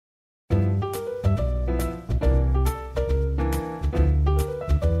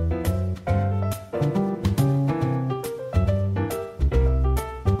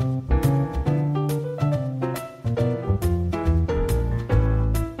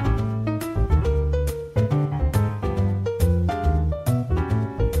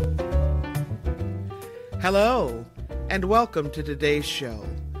Hello, and welcome to today's show,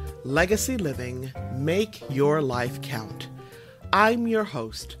 Legacy Living, Make Your Life Count. I'm your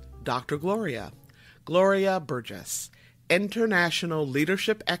host, Dr. Gloria Burgess, international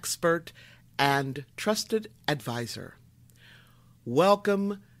leadership expert and trusted advisor.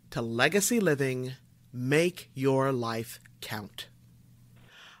 Welcome to Legacy Living, Make Your Life Count.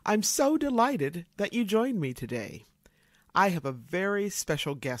 I'm so delighted that you joined me today. I have a very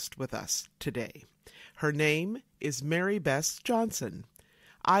special guest with us today. Her name is Bess Johnson.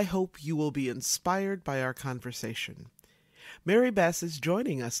 I hope you will be inspired by our conversation. Bess is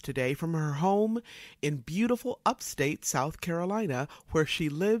joining us today from her home in beautiful upstate South Carolina, where she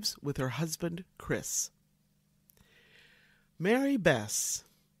lives with her husband, Chris. Bess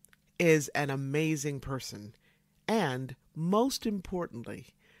is an amazing person, and most importantly,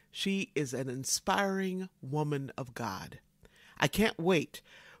 she is an inspiring woman of God. I can't wait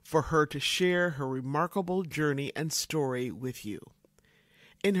for her to share her remarkable journey and story with you.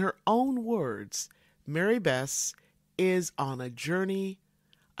 In her own words, Bess is on a journey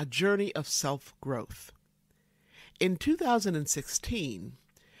of self-growth. In 2016,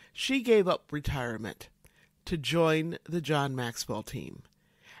 she gave up retirement to join the John Maxwell team.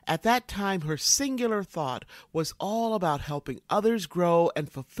 At that time, her singular thought was all about helping others grow and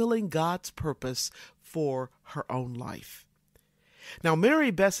fulfilling God's purpose for her own life. Now,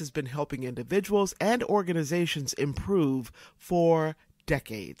 Bess has been helping individuals and organizations improve for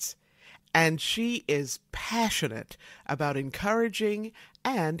decades, and she is passionate about encouraging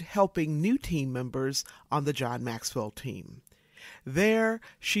and helping new team members on the John Maxwell team. There,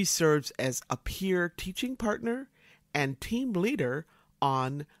 she serves as a peer teaching partner and team leader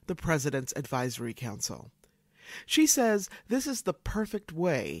on the President's Advisory Council. She says, "This is the perfect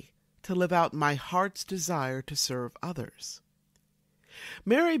way to live out my heart's desire to serve others."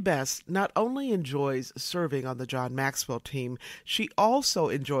 Bess not only enjoys serving on the John Maxwell team, she also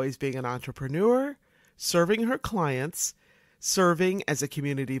enjoys being an entrepreneur, serving her clients, serving as a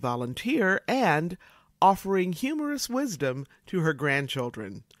community volunteer, and offering humorous wisdom to her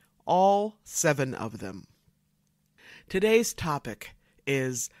grandchildren, all 7 of them. Today's topic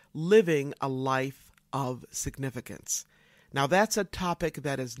is living a life of significance. Now, that's a topic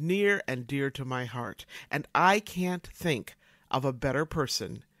that is near and dear to my heart, and I can't think of a better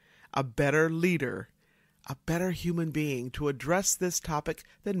person, a better leader, a better human being to address this topic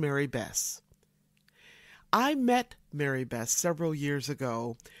than Bess. I met Bess several years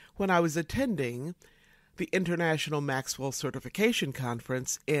ago when I was attending the International Maxwell Certification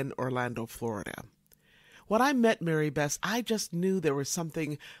Conference in Orlando, Florida. When I met Bess, I just knew there was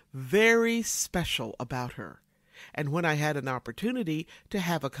something very special about her. And when I had an opportunity to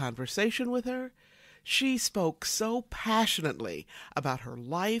have a conversation with her, she spoke so passionately about her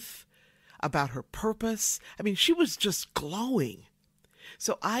life, about her purpose. I mean, she was just glowing.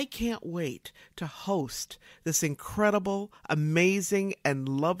 So I can't wait to host this incredible, amazing, and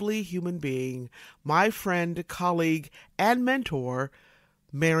lovely human being, my friend, colleague, and mentor,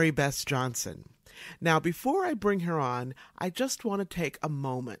 Bess Johnson. Now, before I bring her on, I just want to take a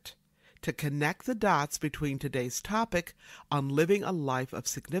moment to connect the dots between today's topic on living a life of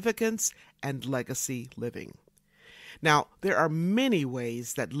significance and legacy living. Now, there are many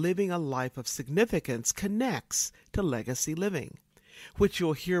ways that living a life of significance connects to legacy living, which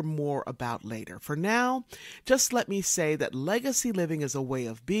you'll hear more about later. For now, just let me say that legacy living is a way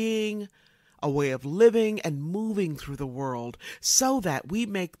of being, a way of living and moving through the world so that we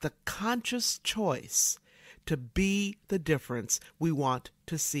make the conscious choice to be the difference we want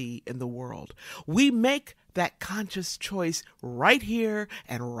to see in the world. We make that conscious choice right here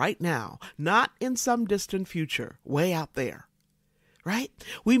and right now, not in some distant future, way out there. Right?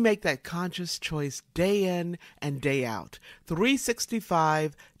 We make that conscious choice day in and day out,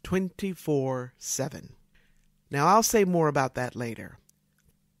 365, 24/7. Now, I'll say more about that later.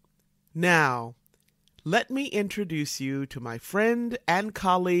 Now, let me introduce you to my friend and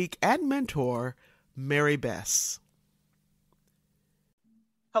colleague and mentor, Bess.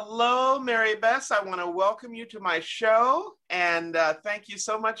 Hello, Bess. I want to welcome you to my show, and thank you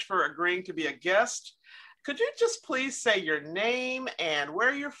so much for agreeing to be a guest. Could you just please say your name and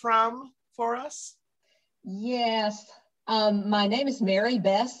where you're from for us? Yes, my name is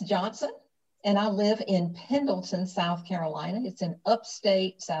Bess Johnson, and I live in Pendleton, South Carolina. It's in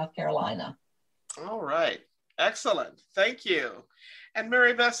upstate South Carolina. All right. Excellent. Thank you. And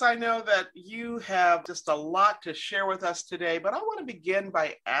Bess, I know that you have just a lot to share with us today, but I want to begin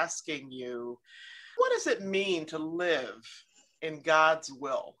by asking you, what does it mean to live in God's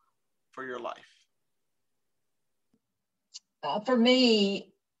will for your life? For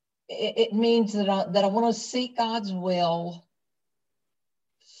me, it means that I want to seek God's will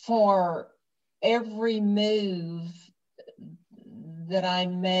for every move that I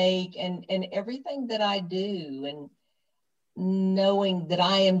make and everything that I do, and knowing that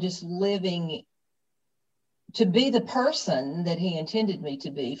I am just living to be the person that he intended me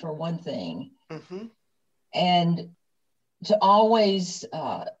to be, for one thing. Mm-hmm. And to always,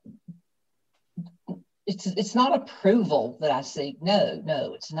 it's not approval that I seek.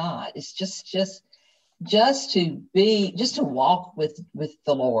 No, it's not. It's just to walk with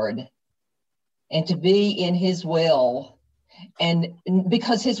the Lord and to be in his will, and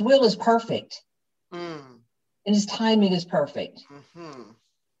because his will is perfect and his timing is perfect. Mm-hmm.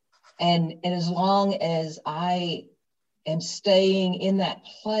 And as long as I am staying in that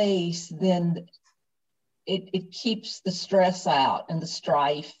place, then it keeps the stress out and the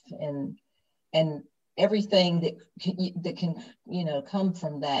strife and everything that can come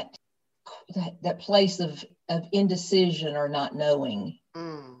from that place of indecision or not knowing.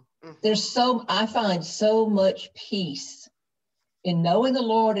 Mm-hmm. I find so much peace in knowing the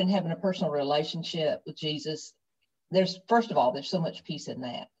Lord and having a personal relationship with Jesus. First of all, there's so much peace in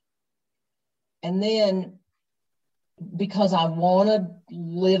that. And then, because I want to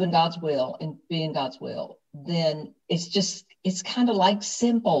live in God's will and be in God's will, then it's kind of like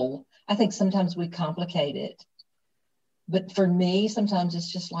simple. I think sometimes we complicate it. But for me, sometimes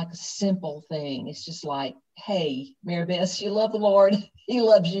it's just like a simple thing. It's just like, hey, Mary Bess, you love the Lord. He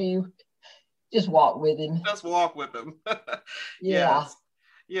loves you. Just walk with him. Just walk with him. Yeah.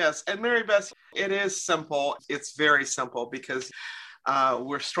 Yes. And Mary Bess, it is simple. It's very simple because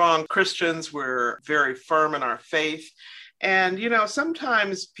we're strong Christians. We're very firm in our faith. And,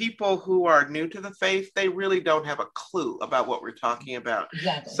 sometimes people who are new to the faith, they really don't have a clue about what we're talking about.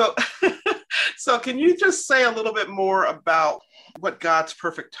 Exactly. So can you just say a little bit more about what God's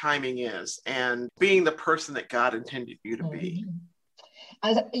perfect timing is and being the person that God intended you to be?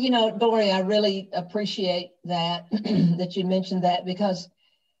 Gloria, I really appreciate that, that you mentioned that, because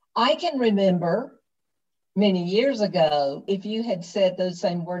I can remember many years ago, if you had said those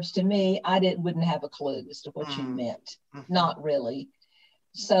same words to me, I wouldn't have a clue as to what you meant. Mm-hmm. Not really.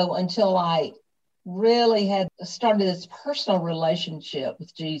 So until I really had started this personal relationship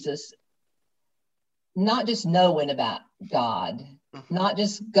with Jesus, not just knowing about God, mm-hmm. not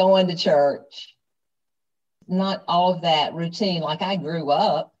just going to church, not all of that routine like I grew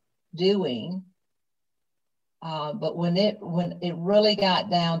up doing, but when it really got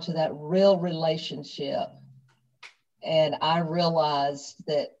down to that real relationship, and I realized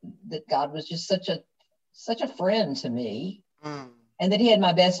that God was just such a friend to me, and that he had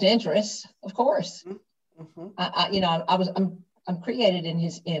my best interests, of course. Mm-hmm. I'm created in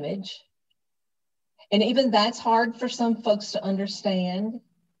his image, and even that's hard for some folks to understand,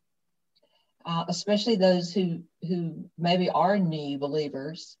 especially those who maybe are new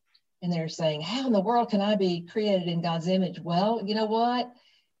believers, and they're saying, "How in the world can I be created in God's image?" Well, you know what?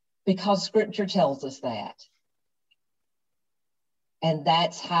 Because Scripture tells us that. And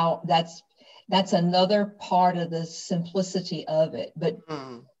that's another part of the simplicity of it.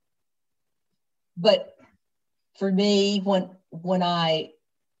 But for me, when I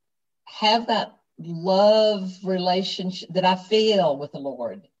have that love relationship that I feel with the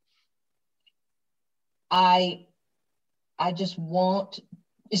Lord, I just want,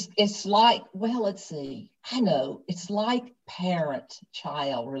 it's like, well, let's see, I know, it's like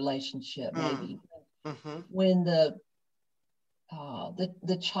parent-child relationship, maybe. Mm-hmm. When the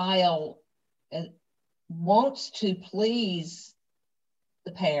child wants to please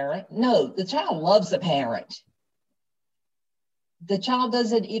the parent. No, the child loves the parent. The child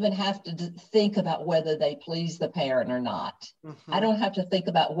doesn't even have to think about whether they please the parent or not. Mm-hmm. I don't have to think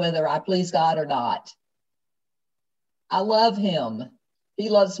about whether I please God or not. I love him. He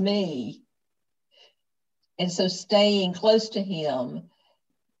loves me. And so staying close to him,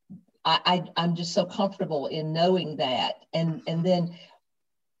 I'm just so comfortable in knowing that. And then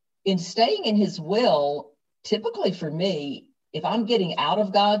in staying in his will, typically for me, if I'm getting out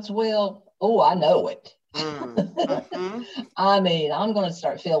of God's will, I know it. Mm-hmm. I mean, I'm going to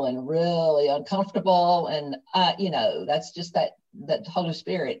start feeling really uncomfortable. And, that's just that Holy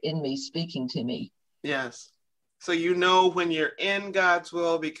Spirit in me speaking to me. Yes. So when you're in God's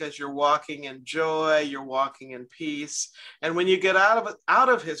will because you're walking in joy, you're walking in peace. And when you get out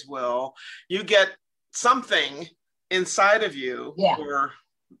of his will, you get something inside of you, or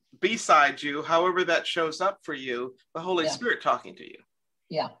beside you, however that shows up for you, the Holy Spirit talking to you.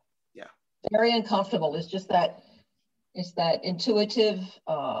 Yeah. Yeah. Very uncomfortable. It's just that, intuitive,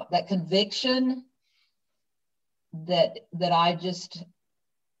 that conviction that I just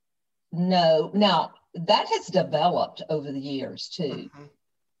No. Now, that has developed over the years too. Mm-hmm.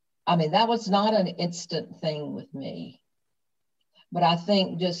 I mean, that was not an instant thing with me. But I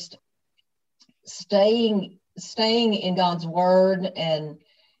think just staying in God's word, and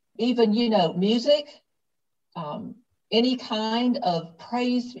even, music, any kind of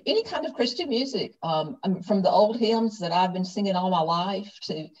praise, any kind of Christian music, from the old hymns that I've been singing all my life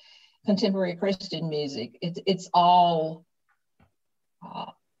to contemporary Christian music. It's all,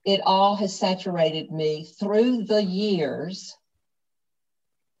 it all has saturated me through the years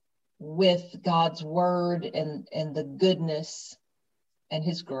with God's word and the goodness and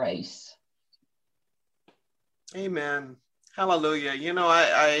his grace. Amen. Hallelujah.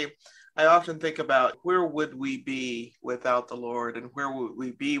 I often think about where would we be without the Lord, and where would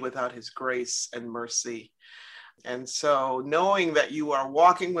we be without his grace and mercy. And so knowing that you are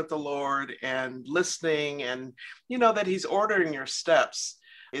walking with the Lord and listening, and that he's ordering your steps,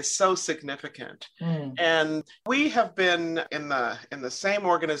 is so significant. And we have been in the same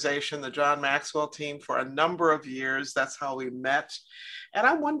organization, the John Maxwell team, for a number of years. That's how we met. And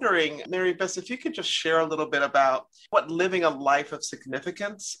I'm wondering, Mary Bess, if you could just share a little bit about what living a life of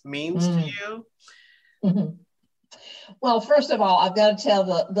significance means to you. Mm-hmm. Well, first of all, I've got to tell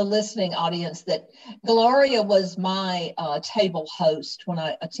the listening audience that Gloria was my table host when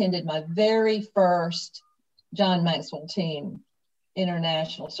I attended my very first John Maxwell team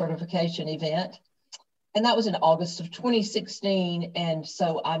international certification event. And that was in August of 2016. And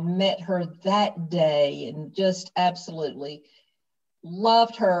so I met her that day and just absolutely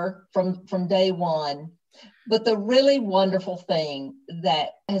loved her from day one. But the really wonderful thing that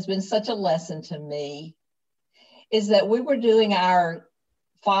has been such a lesson to me is that we were doing our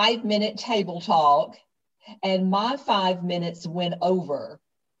 5-minute table talk, and my 5 minutes went over.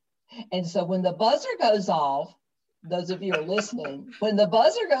 And so when the buzzer goes off, those of you who are listening, when the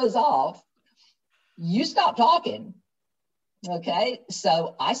buzzer goes off, you stop talking. Okay,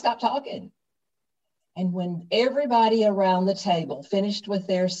 so I stopped talking. And when everybody around the table finished with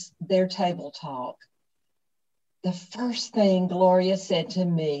their table talk, the first thing Gloria said to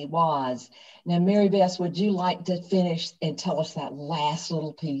me was, "Now, Mary Bess, would you like to finish and tell us that last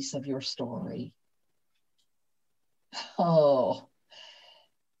little piece of your story?" Oh,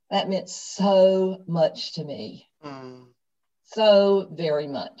 that meant so much to me. So very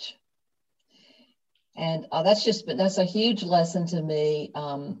much. And that's a huge lesson to me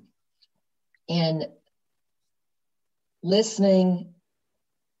in listening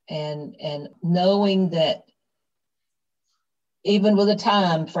and knowing that even with a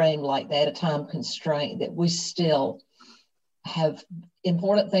time frame like that, a time constraint, that we still have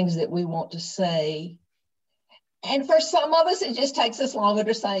important things that we want to say. And for some of us, it just takes us longer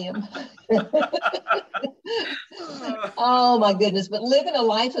to say them. Oh, my goodness. But living a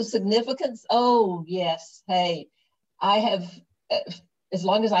life of significance, oh, yes. Hey, I have, as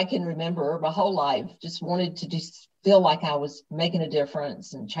long as I can remember, my whole life, just wanted to just feel like I was making a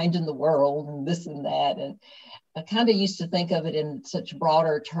difference and changing the world and this and that. And I kind of used to think of it in such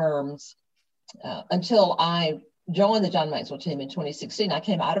broader terms until I joined the John Maxwell team in 2016. I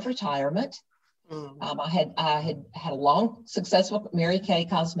came out of retirement. I had a long, successful Mary Kay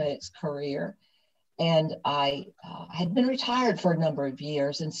Cosmetics career, and I had been retired for a number of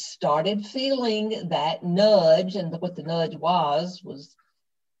years and started feeling that nudge. And what the nudge was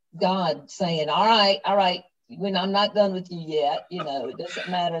God saying, all right, when I'm not done with you yet, it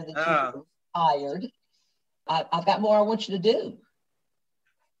doesn't matter that you're tired. I've got more I want you to do.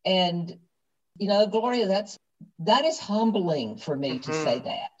 And, Gloria, that is humbling for me to say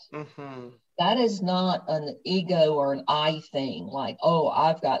that. Mm-hmm. That is not an ego or an I thing, like, oh,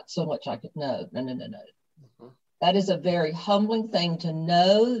 I've got so much I could. No. Mm-hmm. That is a very humbling thing to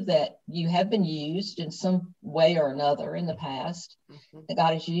know that you have been used in some way or another in the past, that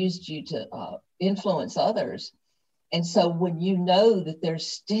God has used you to influence others. And so when you know that there's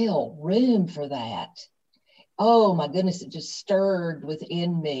still room for that, oh my goodness, it just stirred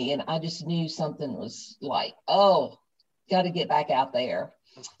within me. And I just knew something was like, oh, got to get back out there.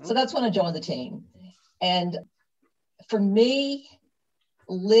 So that's when I joined the team. And for me,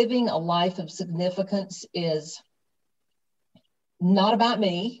 living a life of significance is not about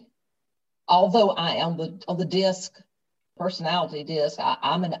me, although I am on the personality disc,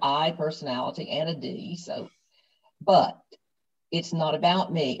 I'm an I personality and a D. So, but it's not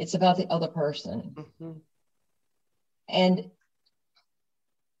about me. It's about the other person. Mm-hmm. And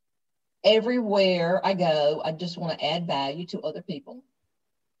everywhere I go, I just want to add value to other people.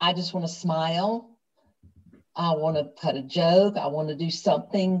 I just want to smile. I want to cut a joke. I want to do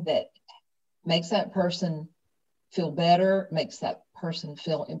something that makes that person feel better, makes that person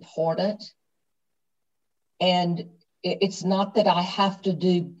feel important. And it's not that I have to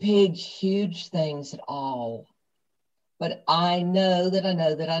do big, huge things at all, but I know that I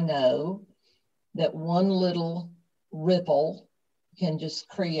know that I know that one little ripple can just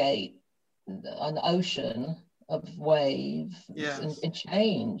create an ocean of waves and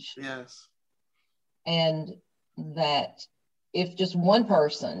change. Yes. And that if just one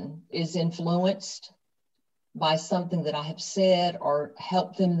person is influenced by something that I have said or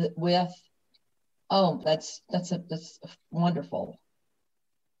helped them with, oh, that's wonderful.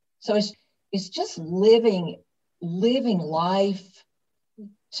 So it's just living life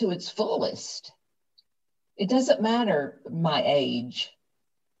to its fullest. It doesn't matter my age.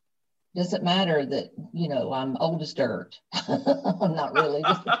 It doesn't matter that, I'm old as dirt. I'm not really.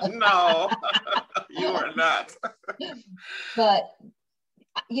 No, you are not. But,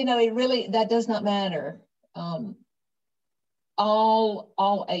 it really, that does not matter.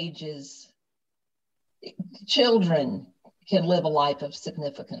 All ages, children can live a life of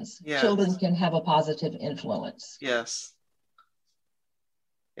significance. Yes. Children can have a positive influence. Yes.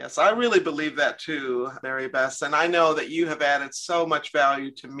 Yes, I really believe that too, Mary Bess. And I know that you have added so much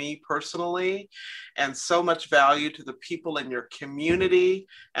value to me personally and so much value to the people in your community.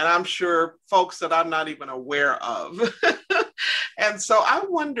 And I'm sure folks that I'm not even aware of. And so I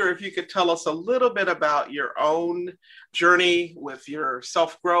wonder if you could tell us a little bit about your own journey with your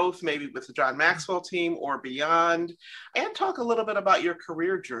self-growth, maybe with the John Maxwell team or beyond, and talk a little bit about your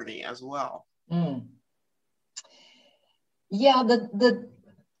career journey as well. Yeah,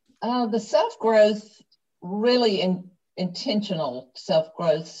 the self-growth, really intentional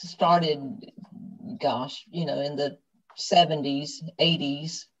self-growth started, in the 70s,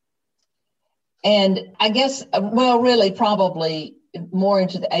 80s. And I guess, really probably more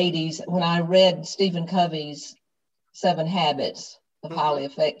into the 80s when I read Stephen Covey's 7 Habits of Highly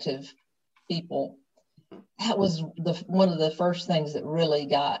Effective People. That was one of the first things that really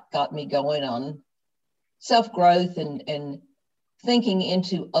got me going on self-growth and thinking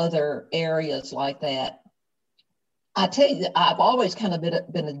into other areas like that. I tell you, I've always kind of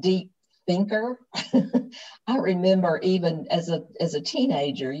been a deep thinker. I remember even as a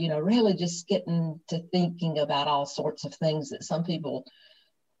teenager, really just getting to thinking about all sorts of things that some people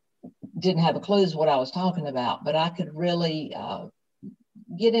didn't have a clue what I was talking about, but I could really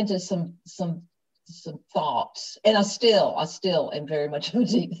get into some thoughts. And I still am very much a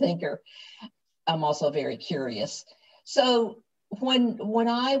deep thinker. I'm also very curious. So when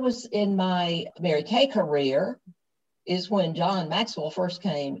I was in my Mary Kay career is when John Maxwell first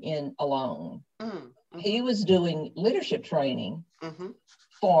came in alone. He was doing leadership training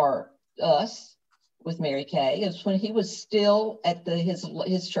for us with Mary Kay. It was when he was still at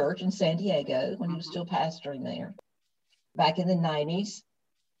his church in San Diego, when he was still pastoring there back in the 90s.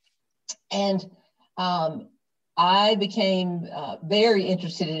 And I became very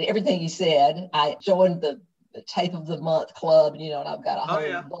interested in everything he said. I joined the Tape of the Month Club, and I've got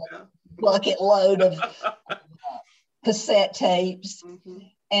a whole bucket load of cassette tapes.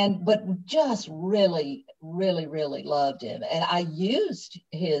 But just really, really, really loved him. And I used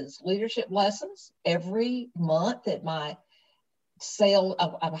his leadership lessons every month at my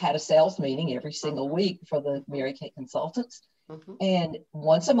I had a sales meeting every single week for the Mary Kay consultants. And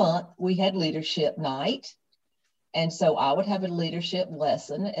once a month we had leadership night. And so I would have a leadership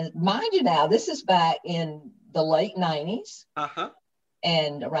lesson. And mind you now, this is back in the late 90s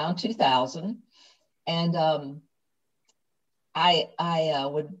and around 2000. And I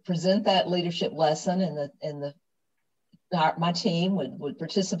would present that leadership lesson, and my team would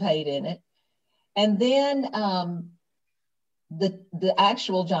participate in it. And then the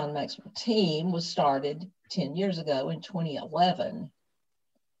actual John Maxwell team was started 10 years ago in 2011.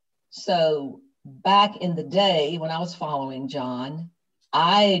 So back in the day when I was following John,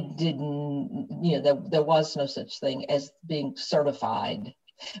 I didn't, there was no such thing as being certified.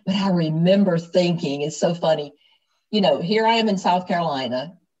 But I remember thinking, it's so funny, here I am in South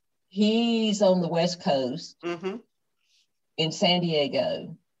Carolina. He's on the West Coast in San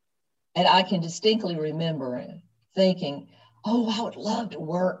Diego. And I can distinctly remember thinking, oh, I would love to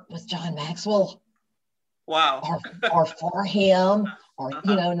work with John Maxwell. Wow. or for him. Or,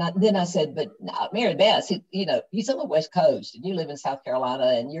 then I said, but no, Mary Bess, he's on the West Coast and you live in South Carolina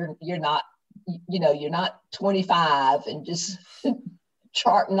and you're not 25 and just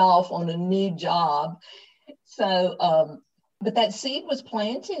charting off on a new job. So, but that seed was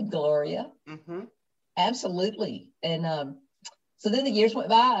planted, Gloria. Absolutely. And so then the years went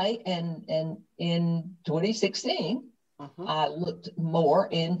by, and in 2016, I looked more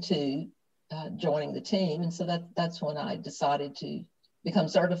into joining the team. And so that's when I decided to become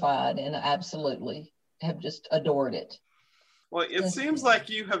certified, and I absolutely have just adored it. Well, it seems like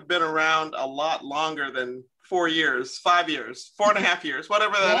you have been around a lot longer than 4 years, 5 years, 4.5 years,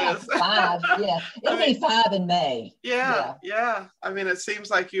 whatever that is. 5. Yeah, it'll be 5 in May. Yeah. I mean, it seems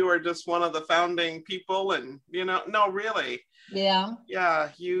like you are just one of the founding people, and no, really. Yeah.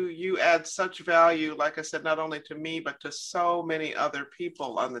 You add such value, like I said, not only to me but to so many other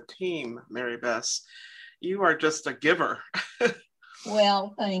people on the team, Mary Bess. You are just a giver.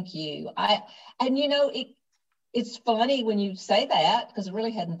 Well, thank you. It's funny when you say that, because I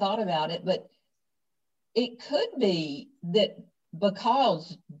really hadn't thought about it, but it could be that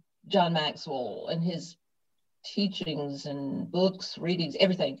because John Maxwell and his teachings and books, readings,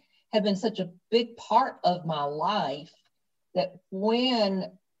 everything have been such a big part of my life, that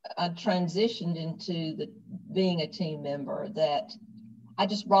when I transitioned into being a team member, that I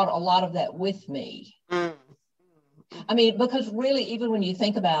just brought a lot of that with me. I mean, because really, even when you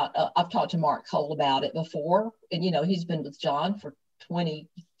think about, I've talked to Mark Cole about it before, and he's been with John for 20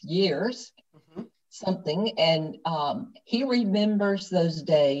 years, something, and he remembers those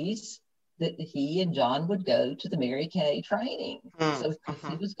days that he and John would go to the Mary Kay training. So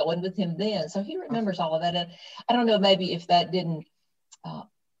he was going with him then, so he remembers all of that. And I don't know, maybe if that didn't,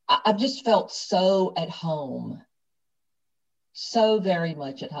 I've just felt so at home, so very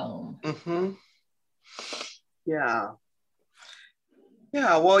much at home. Yeah.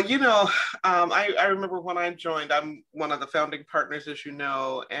 Well, I remember when I joined, I'm one of the founding partners, as you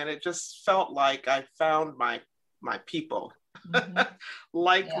know, and it just felt like I found my people,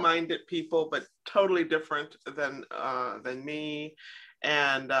 like-minded people, but totally different than me.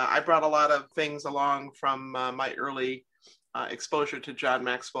 And I brought a lot of things along from my early exposure to John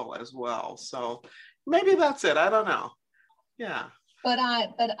Maxwell as well. So maybe that's it. I don't know. Yeah. But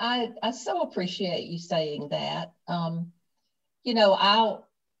I so appreciate you saying that. I'll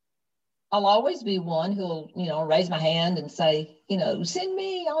always be one who'll, raise my hand and say, send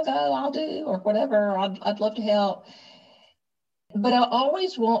me, I'll go, I'll do, or whatever. I'd love to help. But I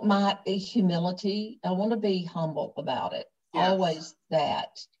always want my humility. I want to be humble about it. Yes. Always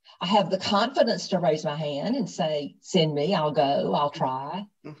that. I have the confidence to raise my hand and say, send me, I'll go, I'll try.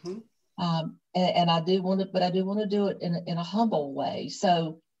 And I do want to do it in a humble way.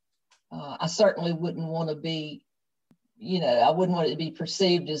 So I certainly wouldn't want to be, I wouldn't want it to be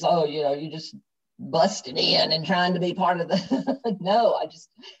perceived as, you just busting in and trying to be part of the, no,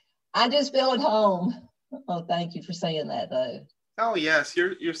 I just feel at home. Oh, thank you for saying that, though. Oh, yes,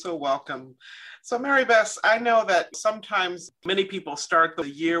 you're so welcome. So, Mary Bess, I know that sometimes many people start the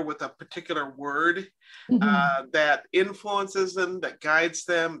year with a particular word that influences them, that guides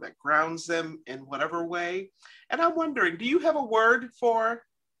them, that grounds them in whatever way. And I'm wondering, do you have a word for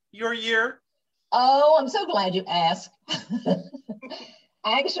your year? Oh, I'm so glad you asked.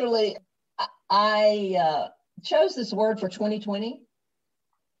 Actually, I chose this word for 2020,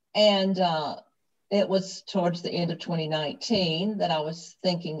 and it was towards the end of 2019 that I was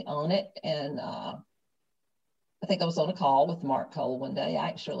thinking on it. And I think I was on a call with Mark Cole one day,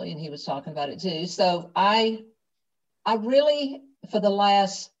 actually, and he was talking about it too. So I really, for the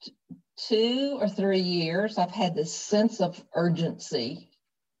last 2 or 3 years, I've had this sense of urgency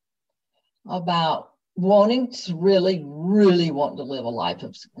about wanting to really, really want to live a life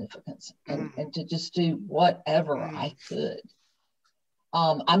of significance and to just do whatever I could.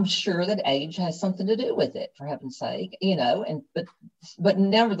 I'm sure that age has something to do with it, for heaven's sake, but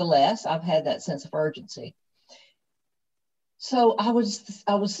nevertheless, I've had that sense of urgency. So I was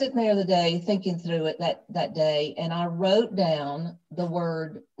sitting there the day thinking through it that day, and I wrote down the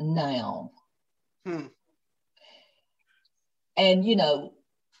word now. And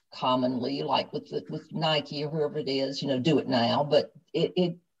commonly, like with Nike or whoever it is, do it now, but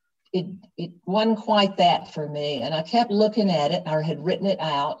it wasn't quite that for me. And I kept looking at it. I had written it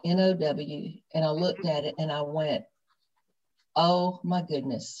out, N-O-W, and I looked at it and I went, oh my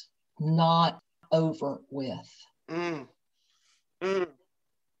goodness, not over with.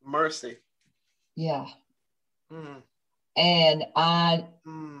 Mercy. Yeah. And I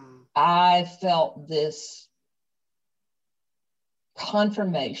felt this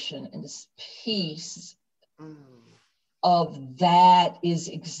confirmation and this peace of that is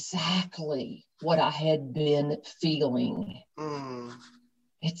exactly what I had been feeling.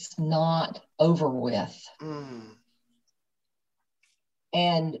 It's not over with.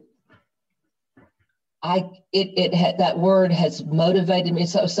 And that word has motivated me.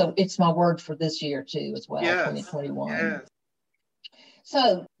 So it's my word for this year too, as well, 2021. Yes.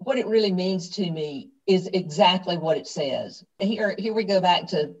 So what it really means to me is exactly what it says. Here we go back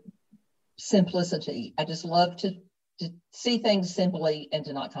to simplicity. I just love to to see things simply and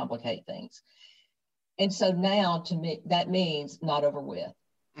to not complicate things. And so now, to me, that means not over with.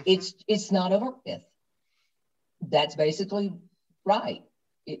 It's not over with. That's basically right.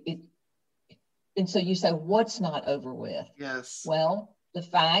 And so you say, what's not over with? Yes. Well, the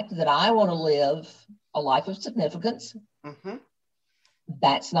fact that I want to live a life of significance,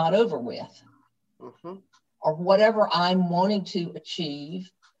 that's not over with. Or whatever I'm wanting to achieve,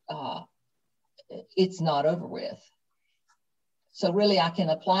 it's not over with. So really, I can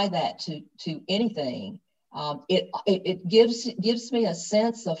apply that to anything. It gives me a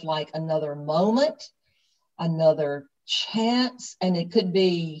sense of like another moment, another chance, and it could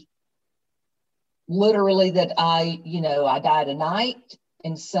be literally that I die tonight.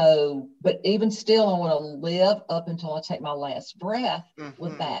 And so, but even still, I want to live up until I take my last breath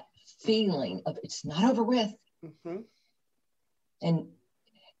with that feeling of it's not over with. And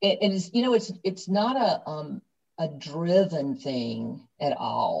it is, it's not a driven thing at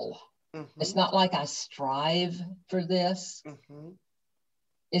all. It's not like I strive for this.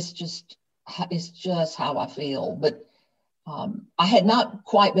 It's just how I feel. But I had not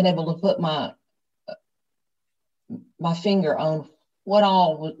quite been able to put my finger on what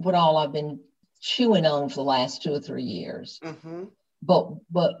all I've been chewing on for the last 2 or 3 years. But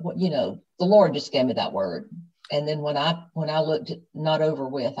the Lord just gave me that word. And then when I looked at not over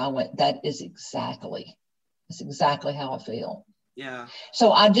with, I went, that's exactly how I feel. Yeah.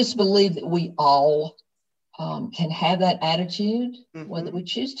 So I just believe that we all can have that attitude, whether we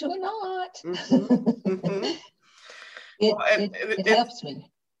choose to or not. It helps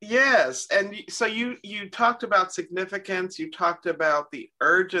me. Yes. And so you talked about significance. You talked about the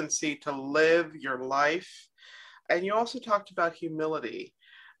urgency to live your life. And you also talked about humility.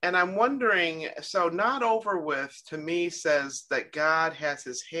 And I'm wondering, so not over with to me says that God has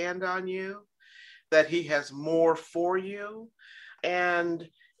his hand on you, that he has more for you. And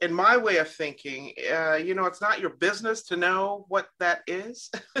in my way of thinking, it's not your business to know what that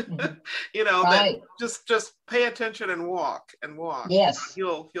is. Right. That just pay attention and walk. Yes.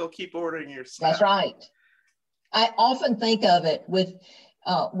 He'll keep ordering your steps. That's right. I often think of it with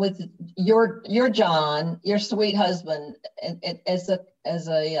your John, your sweet husband, as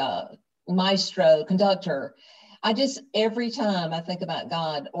a maestro conductor. Every time I think about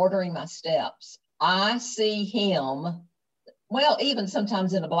God ordering my steps, I see him. Well, even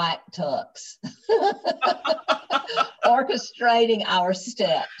sometimes in a black tux, orchestrating our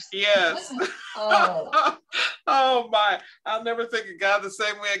steps. Yes. Oh. Oh my! I'll never think of God the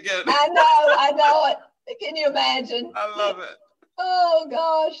same way again. I know it. Can you imagine? I love it. Oh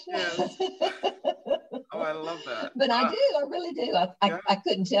gosh. Yes. Oh, I love that. But I really do. I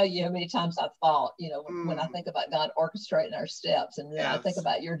couldn't tell you how many times I've thought, when I think about God orchestrating our steps, and then I think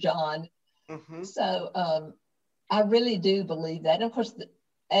about your John. So I really do believe that. And of course,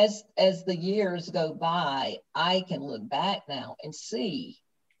 as the years go by, I can look back now and see,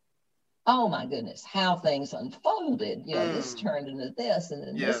 oh my goodness, how things unfolded. This turned into this, and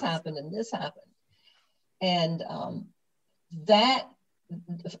then this happened, and this happened. And that,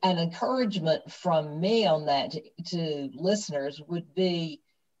 an encouragement from me on that to listeners would be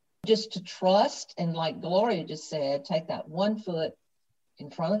just to trust, and like Gloria just said, take that one foot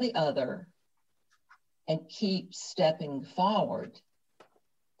in front of the other and keep stepping forward.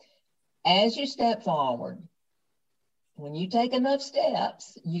 As you step forward, when you take enough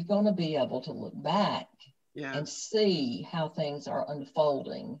steps, you're going to be able to look back and see how things are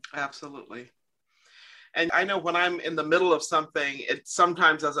unfolding. Absolutely. And I know when I'm in the middle of something, it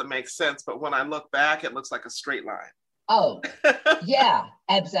sometimes doesn't make sense, but when I look back, it looks like a straight line. Oh, yeah,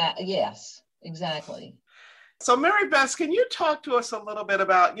 exactly. Yes, exactly. So Mary Bess, can you talk to us a little bit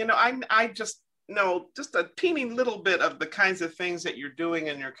about, I just know just a teeny little bit of the kinds of things that you're doing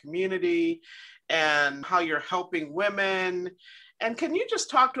in your community and how you're helping women. And can you just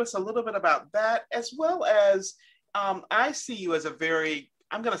talk to us a little bit about that, as well as I see you as a very,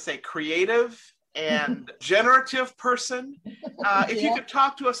 I'm going to say, creative and generative person. If you could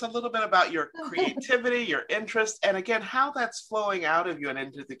talk to us a little bit about your creativity, your interest, and again, how that's flowing out of you and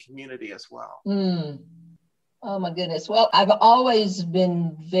into the community as well. Oh my goodness. Well, I've always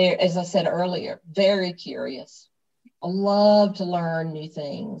been very, as I said earlier, very curious. I love to learn new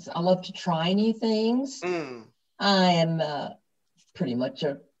things. I love to try new things. I am pretty much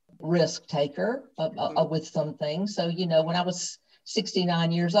a risk taker with some things. So, when I was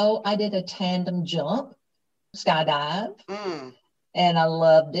 69 years old, I did a tandem jump, skydive, and I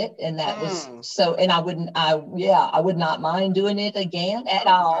loved it. And that was so, and I would not mind doing it again at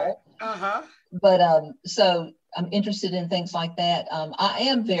all. But so I'm interested in things like that. I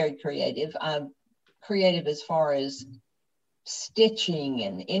am very creative. creative as far as stitching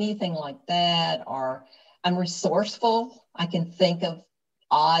and anything like that, or I'm resourceful. I can think of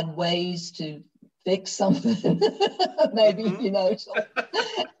odd ways to fix something, maybe,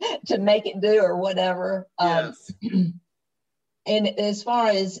 to make it do or whatever. Yes. And as far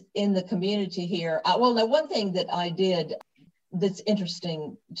as in the community here, now one thing that I did that's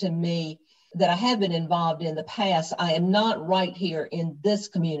interesting to me that I have been involved in the past, I am not right here in this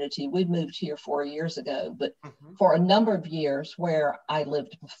community. We moved here 4 years ago, but for a number of years where I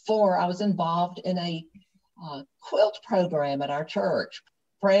lived before, I was involved in a quilt program at our church,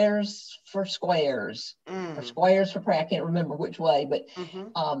 Prayers for Squares, or Squares for Prayer. I can't remember which way, but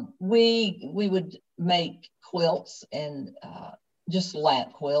we would make quilts and just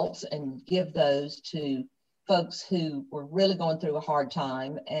lap quilts and give those to folks who were really going through a hard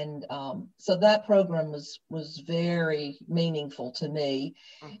time. And so that program was very meaningful to me.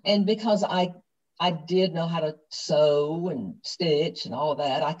 And because I did know how to sew and stitch and all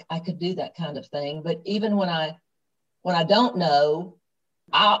that, I could do that kind of thing. But even when I don't know,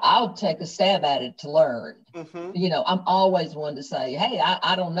 I'll take a stab at it to learn. I'm always one to say, hey,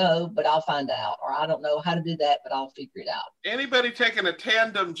 I don't know, but I'll find out. Or I don't know how to do that, but I'll figure it out. Anybody taking a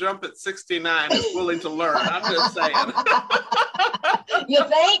tandem jump at 69 is willing to learn. I'm just saying. You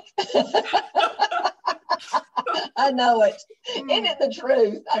think? I know it. Isn't it the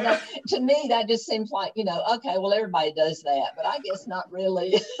truth? I know. To me, that just seems like, okay, well, everybody does that, but I guess not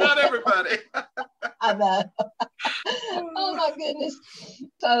really. Not everybody. I know. Oh, my goodness.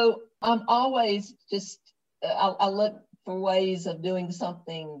 So I'm always just, I look for ways of doing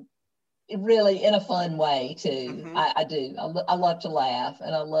something really in a fun way, too. I do. I love to laugh,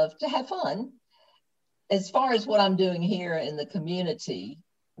 and I love to have fun. As far as what I'm doing here in the community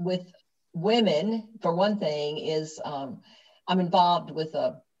with women, for one thing, is I'm involved with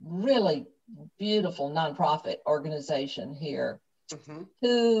a really beautiful nonprofit organization here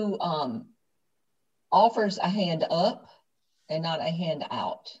who offers a hand up and not a hand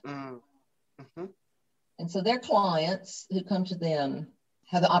out. And so their clients who come to them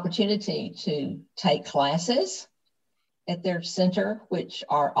have the opportunity to take classes at their center, which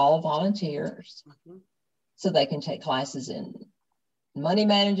are all volunteers. So they can take classes in money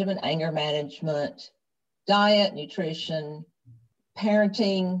management, anger management, diet, nutrition,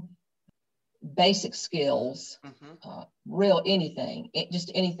 parenting, basic skills, real anything,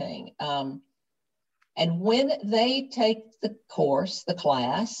 just anything. And when they take the course, the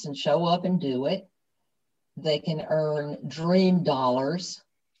class, and show up and do it, they can earn dream dollars.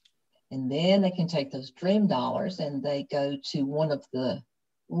 And then they can take those dream dollars and they go to one of the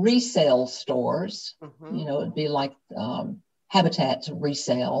resale stores. It'd be like Habitat to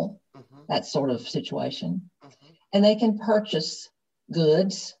resell, that sort of situation. And they can purchase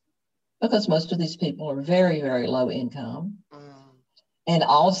goods because most of these people are very, very low income. And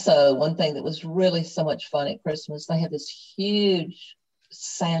also, one thing that was really so much fun at Christmas, they have this huge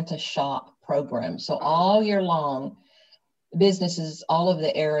Santa shop program. So all year long, businesses all over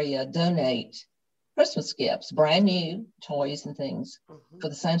the area donate Christmas gifts, brand new toys and things for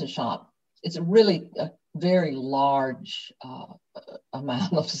the Santa shop. It's a very large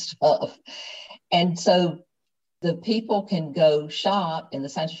amount of stuff. And so the people can go shop in the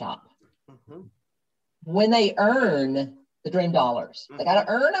Santa shop. When they earn the dream dollars, they got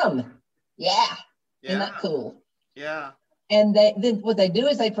to earn them. Yeah. Isn't that cool? Yeah. And then what they do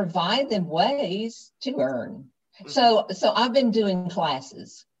is they provide them ways to earn. So I've been doing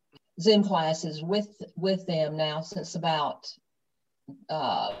classes, Zoom classes with them now since about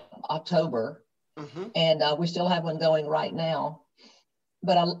October. And we still have one going right now.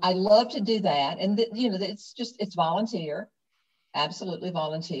 But I love to do that. And, it's volunteer, absolutely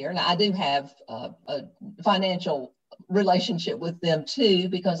volunteer. Now, I do have a financial relationship with them, too,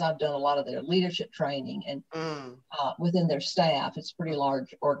 because I've done a lot of their leadership training and within their staff. It's a pretty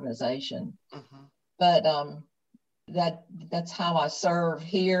large organization. But that's how I serve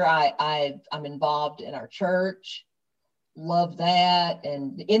here. I'm involved in our church. Love that.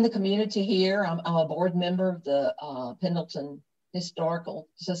 And in the community here, I'm a board member of the Pendleton Historical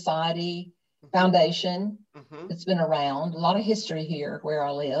Society Foundation. It's been around, a lot of history here where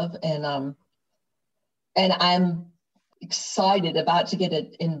I live. And I'm excited about to get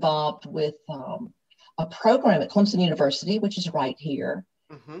involved with a program at Clemson University, which is right here,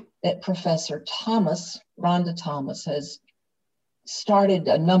 that Professor Rhonda Thomas has started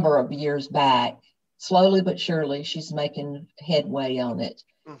a number of years back. Slowly but surely, she's making headway on it.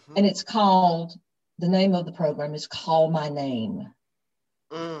 And the name of the program is Call My Name.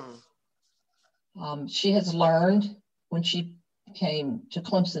 She has learned when she came to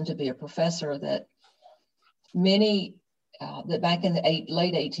Clemson to be a professor that many that back in the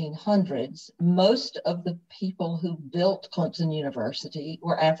late 1800s, most of the people who built Clemson University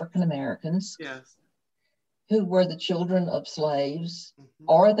were African Americans. Yes. Who were the children of slaves,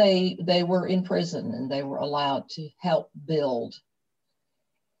 or they were in prison and they were allowed to help build.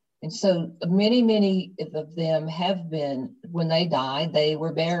 And so many of them have been, when they died, they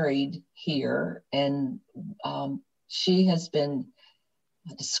were buried here. And she has been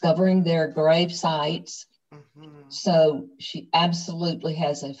discovering their grave sites. So she absolutely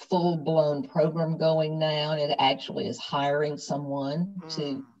has a full-blown program going now, and it actually is hiring someone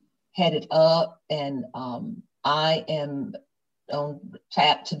to head it up. And I am on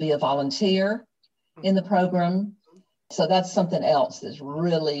tap to be a volunteer in the program. So that's something else that's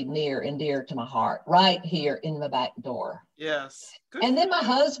really near and dear to my heart, right here in my back door. Yes. Good. And then my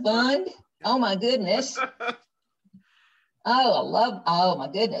husband, oh my goodness. Oh my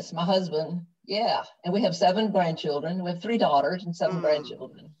goodness, my husband. Yeah. And we have 7 grandchildren. We have 3 daughters and 7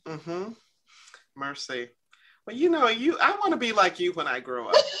 grandchildren. Mercy. Well, I want to be like you when I grow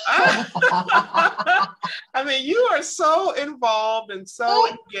up. I mean, you are so involved and so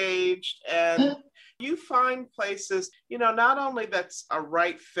engaged, and you find places, not only that's a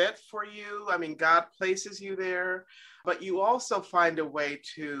right fit for you. I mean, God places you there, but you also find a way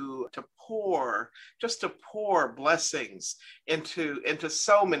to pour blessings into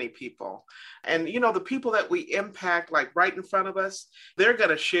so many people. And, the people that we impact, like right in front of us, they're going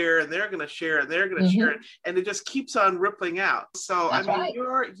to share and they're going to share and they're going to share. And it just keeps on rippling out. So, That's right.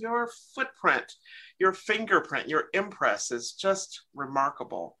 Your footprint, your fingerprint, your impress is just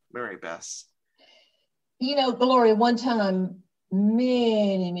remarkable, Mary Bess. Gloria, one time,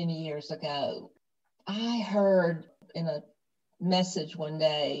 many years ago, I heard in a message one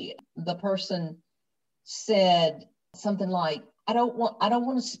day, the person said something like, I don't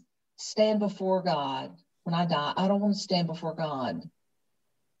want to stand before God when I die. I don't want to stand before God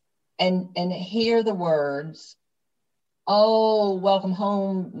and hear the words, oh, welcome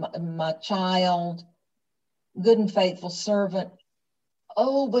home, my child, good and faithful servant.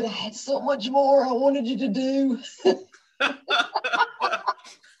 Oh, but I had so much more I wanted you to do.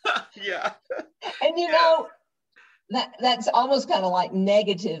 Yeah. And that's almost kind of like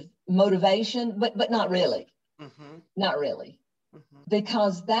negative motivation, but not really. Not really.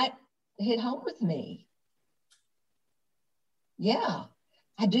 Because that hit home with me. Yeah.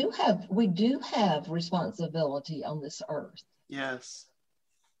 We do have responsibility on this earth. Yes.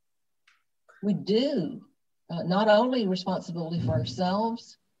 We do. Not only responsibility for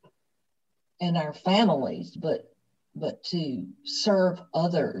ourselves and our families, but to serve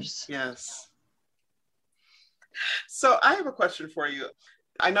others. Yes. So I have a question for you.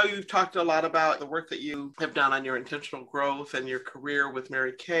 I know you've talked a lot about the work that you have done on your intentional growth and your career with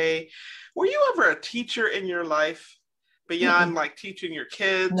Mary Kay. Were you ever a teacher in your life beyond like teaching your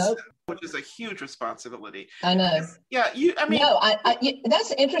kids? Nope. Which is a huge responsibility. I know. Yeah,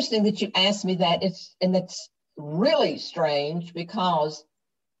 that's interesting that you asked me that. That's really strange because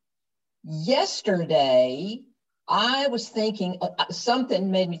yesterday I was thinking, something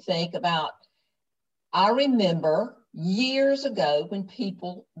made me think about, I remember years ago when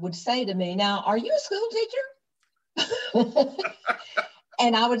people would say to me, now, are you a school teacher?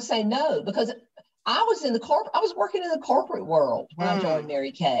 And I would say no, because I was working in the corporate world when I joined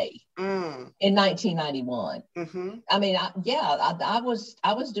Mary Kay in 1991. I mean, I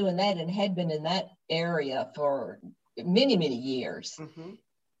was doing that and had been in that area for many years,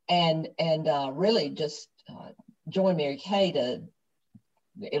 and really just joined Mary Kay to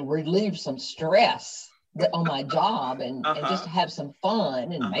relieve some stress on my job and just have some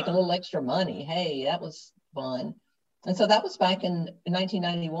fun and make a little extra money. Hey, that was fun. And so that was back in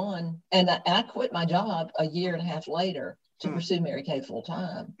 1991. And I quit my job a year and a half later to pursue Mary Kay full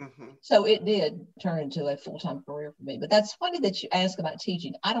time. So it did turn into a full-time career for me. But that's funny that you ask about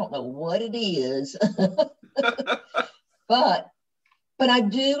teaching. I don't know what it is, but I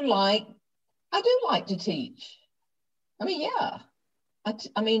do like to teach. I mean, yeah.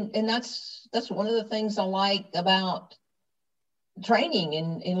 I mean, and that's one of the things I like about training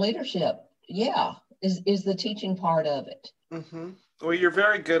in leadership. Yeah, is the teaching part of it. Well, you're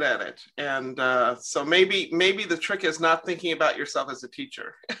very good at it, and so maybe the trick is not thinking about yourself as a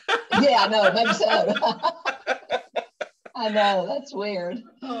teacher. Yeah, I know, maybe so. I know, that's weird.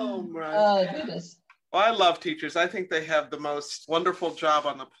 Oh my! Oh goodness. Well, I love teachers. I think they have the most wonderful job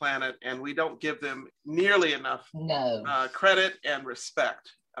on the planet, and we don't give them nearly enough credit and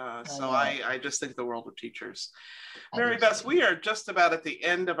respect. So I just think the world of teachers. Mary do Bess, too. we are just about at the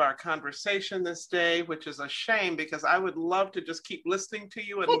end of our conversation this day, which is a shame because I would love to just keep listening to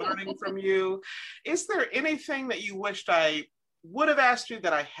you and learning from you. Is there anything that you wished I would have asked you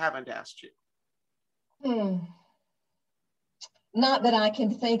that I haven't asked you? Not that I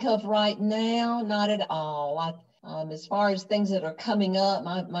can think of right now, not at all. As far as things that are coming up,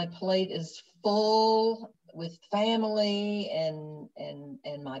 my plate is full with family and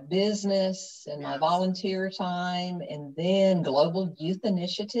my business and my volunteer time, and then Global Youth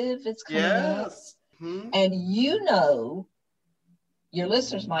Initiative is coming up. Mm-hmm. And you know, your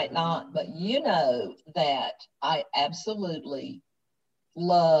listeners might not, but you know that I absolutely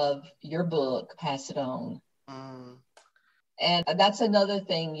love your book, Pass It On. And that's another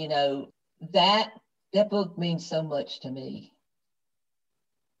thing, you know, that book means so much to me.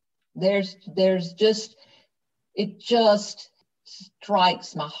 There's just, it just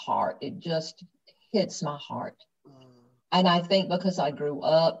strikes my heart. It just hits my heart. And I think because I grew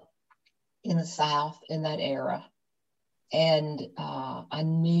up in the South in that era, and I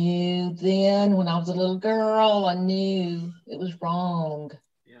knew then when I was a little girl, I knew it was wrong,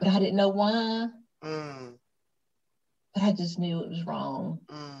 but I didn't know why. But I just knew it was wrong.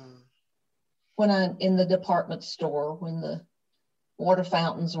 When I'm in the department store, when the water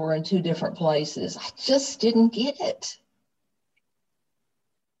fountains were in two different places, I just didn't get it.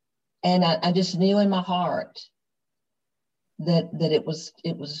 And I just knew in my heart that it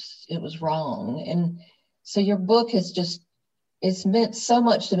was wrong. And so your book has just, it's meant so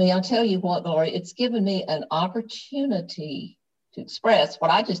much to me. I'll tell you what, Gloria, it's given me an opportunity to express what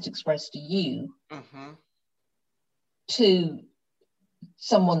I just expressed to you to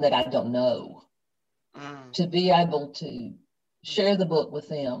someone that I don't know, to be able to share the book with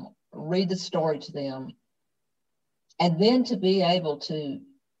them, read the story to them, and then to be able to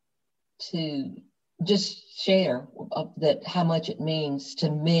just share that how much it means to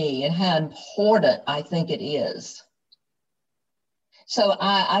me and how important I think it is. So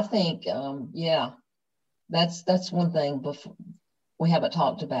I think, that's one thing we haven't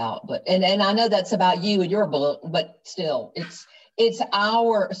talked about, but and I know that's about you and your book, but still, it's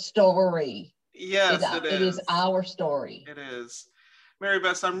our story. Yes, it is our story. It is. Mary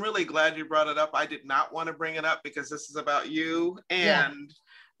Bess, I'm really glad you brought it up. I did not want to bring it up because this is about you. And,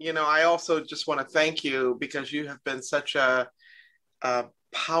 you know, I also just want to thank you because you have been such a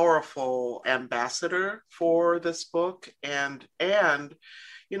powerful ambassador for this book. And,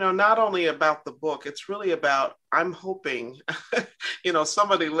 you know, not only about the book, it's really about, I'm hoping, you know,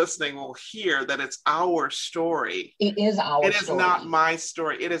 somebody listening will hear that it's our story. It is our story. It is not my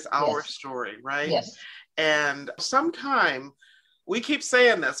story. It is our story, right? Yes. And sometime, we keep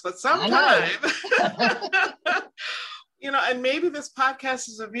saying this, but sometime, you know, and maybe this podcast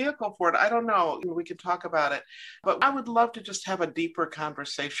is a vehicle for it. I don't know. We can talk about it. But I would love to just have a deeper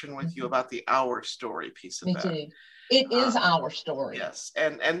conversation with you about the our story piece of that. Me too. It is our story. Yes.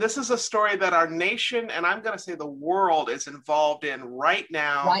 And this is a story that our nation, and I'm going to say the world, is involved in right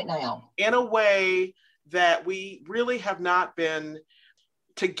now. Right now. In a way that we really have not been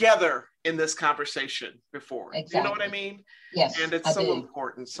together in this conversation before. Exactly. You know what I mean? Yes. And it's so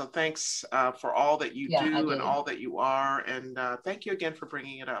important. So thanks for all that you do and all that you are. And thank you again for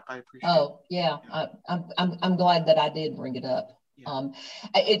bringing it up. I appreciate it. Oh, yeah. I'm glad that I did bring it up. Yeah.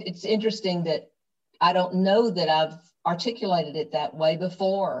 It's interesting that I don't know that I've articulated it that way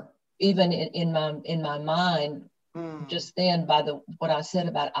before, even in my mind, just then by what I said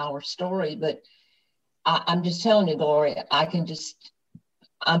about our story. But I'm just telling you, Gloria,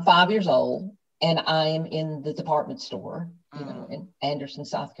 I'm 5 years old and I am in the department store, you know, in Anderson,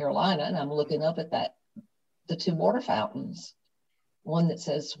 South Carolina, and I'm looking up at the two water fountains, one that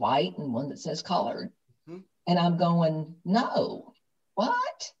says white and one that says colored. And I'm going, no,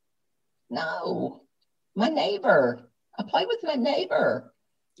 what? No, my neighbor. I play with my neighbor.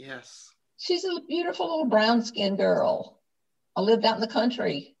 Yes. She's a beautiful little brown-skinned girl. I lived out in the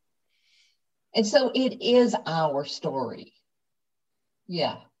country. And so it is our story.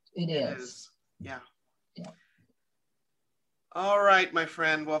 Yeah, it is. Yeah. All right, my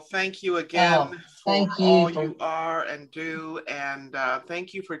friend. Well, thank you again for all you are and do. And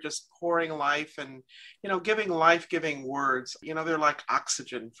thank you for just pouring life and, you know, giving life-giving words. You know, they're like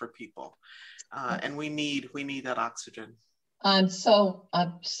oxygen for people. And we need that oxygen. I'm so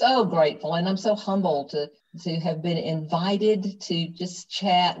grateful, and I'm so humbled to have been invited to just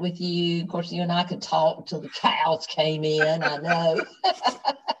chat with you. Of course, you and I could talk until the cows came in. I know.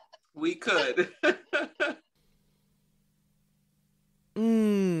 We could.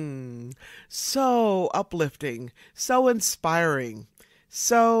 So uplifting, so inspiring,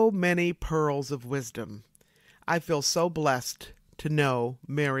 So many pearls of wisdom. I feel so blessed to know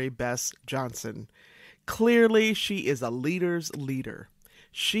Mary Bess Johnson. Clearly, she is a leader's leader.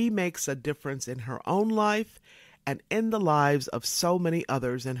 She makes a difference in her own life and in the lives of so many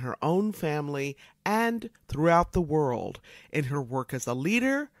others in her own family and throughout the world in her work as a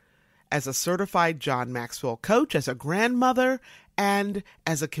leader, as a certified John Maxwell coach, as a grandmother, and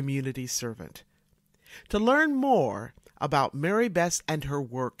as a community servant. To learn more about Mary Bess and her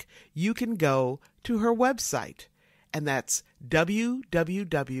work, you can go to her website, and that's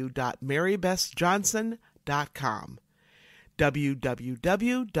www.marybessjohnson.com.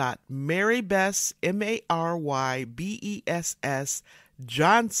 www.marybess,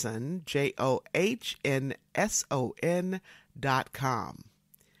 Johnson.com.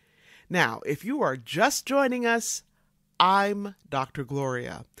 Now, if you are just joining us, I'm Dr.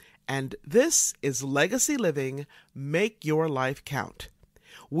 Gloria, and this is Legacy Living, Make Your Life Count.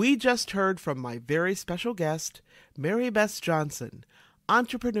 We just heard from my very special guest, Mary Bess Johnson,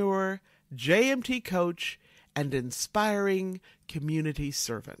 entrepreneur, JMT coach, and inspiring community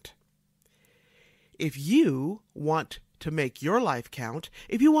servant. If you want to make your life count,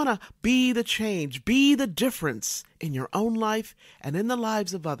 if you want to be the change, be the difference in your own life and in the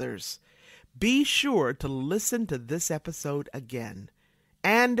lives of others, be sure to listen to this episode again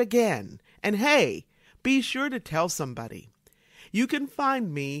and again. And hey, be sure to tell somebody. You can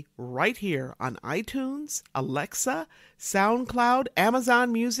find me right here on iTunes, Alexa, SoundCloud,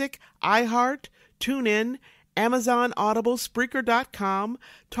 Amazon Music, iHeart, TuneIn, Amazon Audible, Spreaker.com,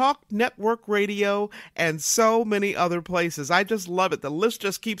 Talk Network Radio, and so many other places. I just love it. The list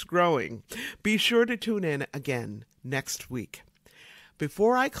just keeps growing. Be sure to tune in again next week.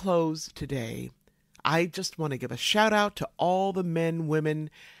 Before I close today, I just want to give a shout out to all the men, women,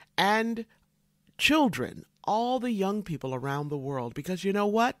 and children, all the young people around the world, because you know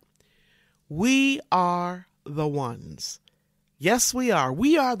what? We are the ones. Yes, we are.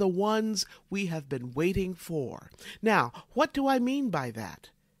 We are the ones we have been waiting for. Now, what do I mean by that?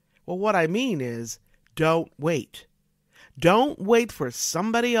 Well, what I mean is, don't wait. Don't wait for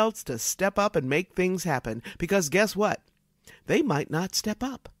somebody else to step up and make things happen, because guess what? They might not step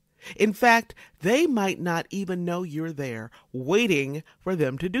up. In fact, they might not even know you're there, waiting for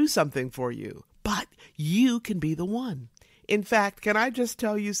them to do something for you. But you can be the one. In fact, can I just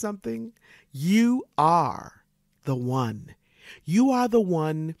tell you something? You are the one. You are the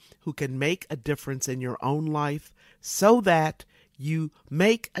one who can make a difference in your own life so that you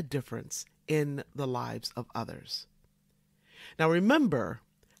make a difference in the lives of others. Now remember,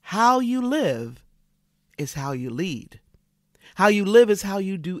 how you live is how you lead. How you live is how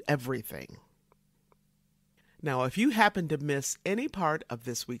you do everything. Now, if you happen to miss any part of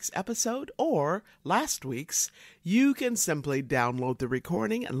this week's episode or last week's, you can simply download the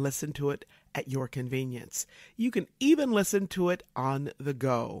recording and listen to it at your convenience. You can even listen to it on the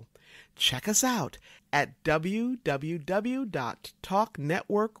go. Check us out at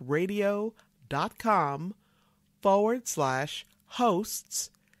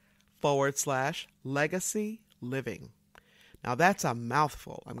living. Now that's a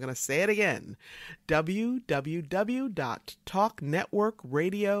mouthful. I'm going to say it again.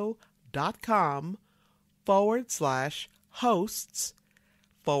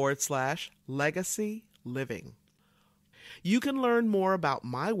 living. You can learn more about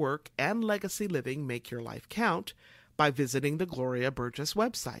my work and Legacy Living Make Your Life Count by visiting the Gloria Burgess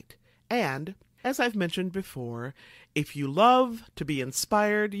website. And as I've mentioned before, if you love to be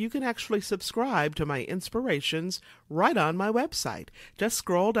inspired, you can actually subscribe to my inspirations right on my website. Just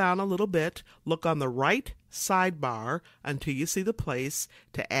scroll down a little bit, look on the right sidebar until you see the place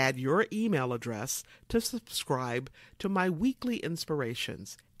to add your email address to subscribe to my weekly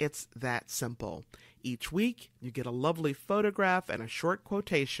inspirations. It's that simple. Each week, you get a lovely photograph and a short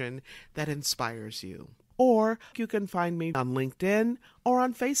quotation that inspires you. Or you can find me on LinkedIn or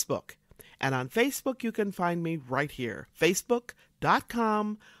on Facebook. And on Facebook, you can find me right here,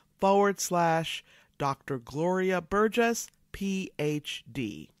 facebook.com/Dr. Gloria Burgess,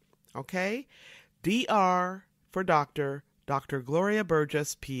 PhD. Okay? DR for Doctor, Dr. Gloria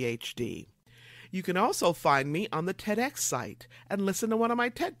Burgess, PhD. You can also find me on the TEDx site and listen to one of my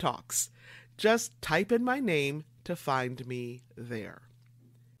TED Talks. Just type in my name to find me there.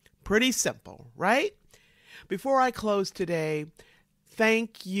 Pretty simple, right? Before I close today,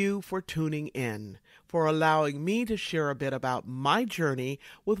 thank you for tuning in, for allowing me to share a bit about my journey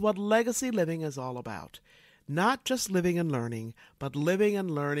with what legacy living is all about. Not just living and learning, but living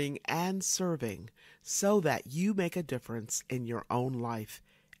and learning and serving so that you make a difference in your own life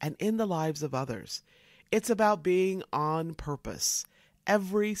and in the lives of others. It's about being on purpose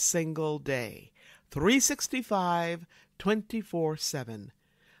every single day, 365, 24/7.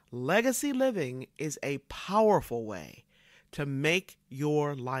 Legacy living is a powerful way to make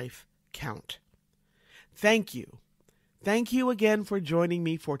your life count. Thank you. Thank you again for joining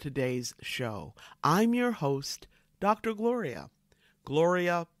me for today's show. I'm your host, Dr. Gloria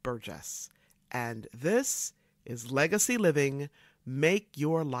Burgess, and this is Legacy Living, Make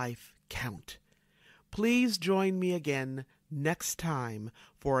Your Life Count. Please join me again next time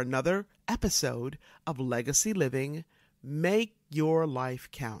for another episode of Legacy Living, Make Your Life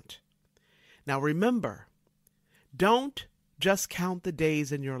Count. Now remember, don't just count the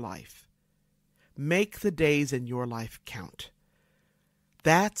days in your life. Make the days in your life count.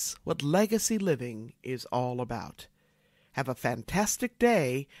 That's what legacy living is all about. Have a fantastic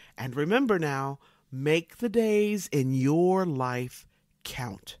day, and remember now, make the days in your life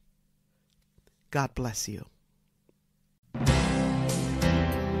count. God bless you.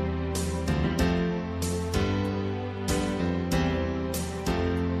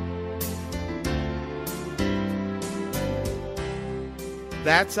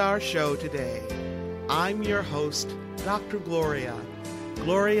 That's our show today. I'm your host, Dr. Gloria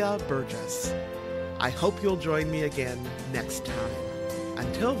Burgess. I hope you'll join me again next time.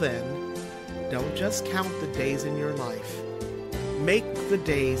 Until then, don't just count the days in your life. Make the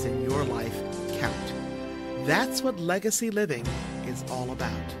days in your life count. That's what legacy living is all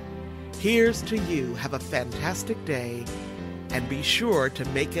about. Here's to you. Have a fantastic day, and be sure to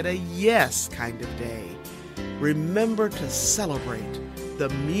make it a yes kind of day. Remember to celebrate the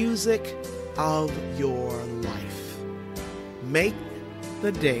music of your life. Make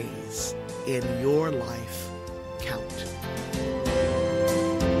the days in your life